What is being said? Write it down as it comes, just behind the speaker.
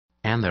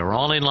And they're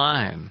all in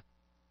line.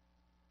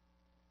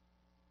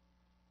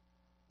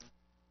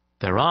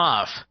 They're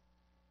off.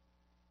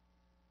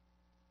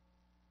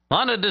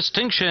 On a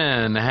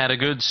Distinction had a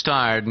good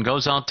start and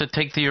goes out to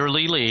take the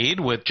early lead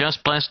with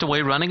Just Blessed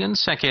Away running in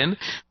second.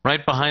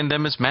 Right behind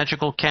them is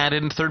Magical Cat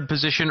in third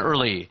position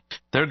early.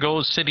 There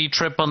goes City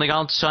Trip on the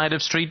outside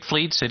of Street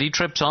Fleet. City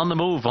Trip's on the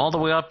move all the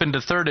way up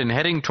into third and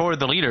heading toward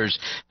the leaders.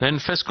 Then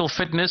Fiscal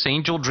Fitness,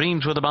 Angel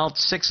Dreams with about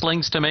 6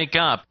 lengths to make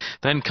up.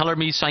 Then Color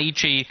Me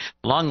Saichi,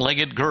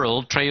 Long-Legged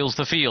Girl trails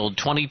the field.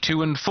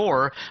 22 and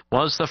 4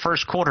 was the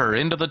first quarter.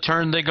 Into the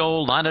turn they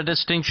go. Line of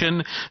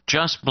Distinction,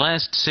 Just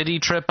Blessed, City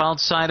Trip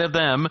outside of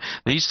them.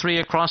 These three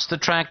across the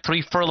track,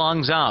 3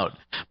 furlongs out.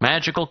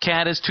 Magical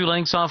Cat is 2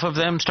 lengths off of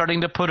them,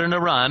 starting to put in a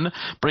run.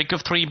 Break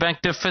of 3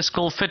 back to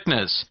Fiscal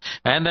Fitness.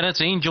 And then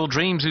it's Angel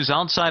Dreams, who's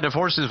outside of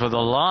horses with a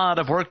lot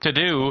of work to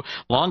do.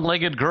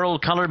 Long-Legged Girl,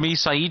 Color Me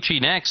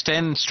Saichi next,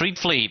 and Street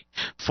Fleet.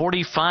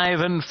 45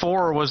 and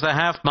 4 was the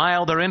half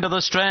mile. They're into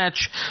the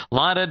stretch.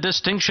 Lot of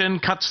Distinction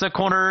cuts the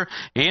corner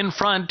in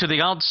front to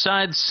the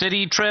outside.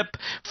 City Trip.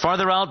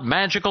 Farther out,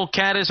 Magical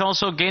Cat is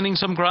also gaining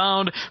some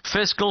ground.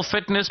 Fiscal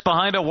Fitness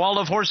behind a wall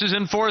of horses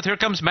in fourth. Here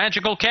comes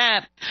Magical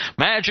Cat.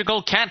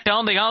 Magical Cat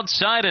down the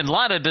outside, and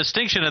Lot of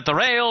Distinction at the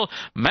rail.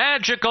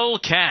 Magical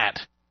Cat.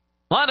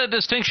 Lot of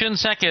Distinction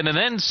second, and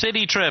then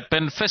City Trip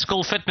and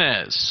Fiscal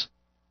Fitness.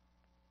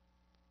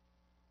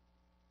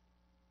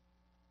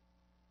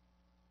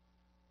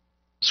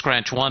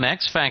 Scratch 1,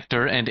 X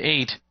Factor, and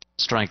 8,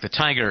 Strike the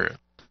Tiger.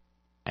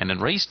 And in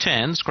race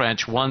 10,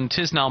 scratch 1,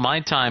 'Tis Now My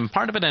Time,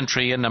 part of an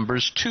entry in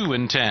numbers 2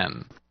 and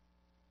 10.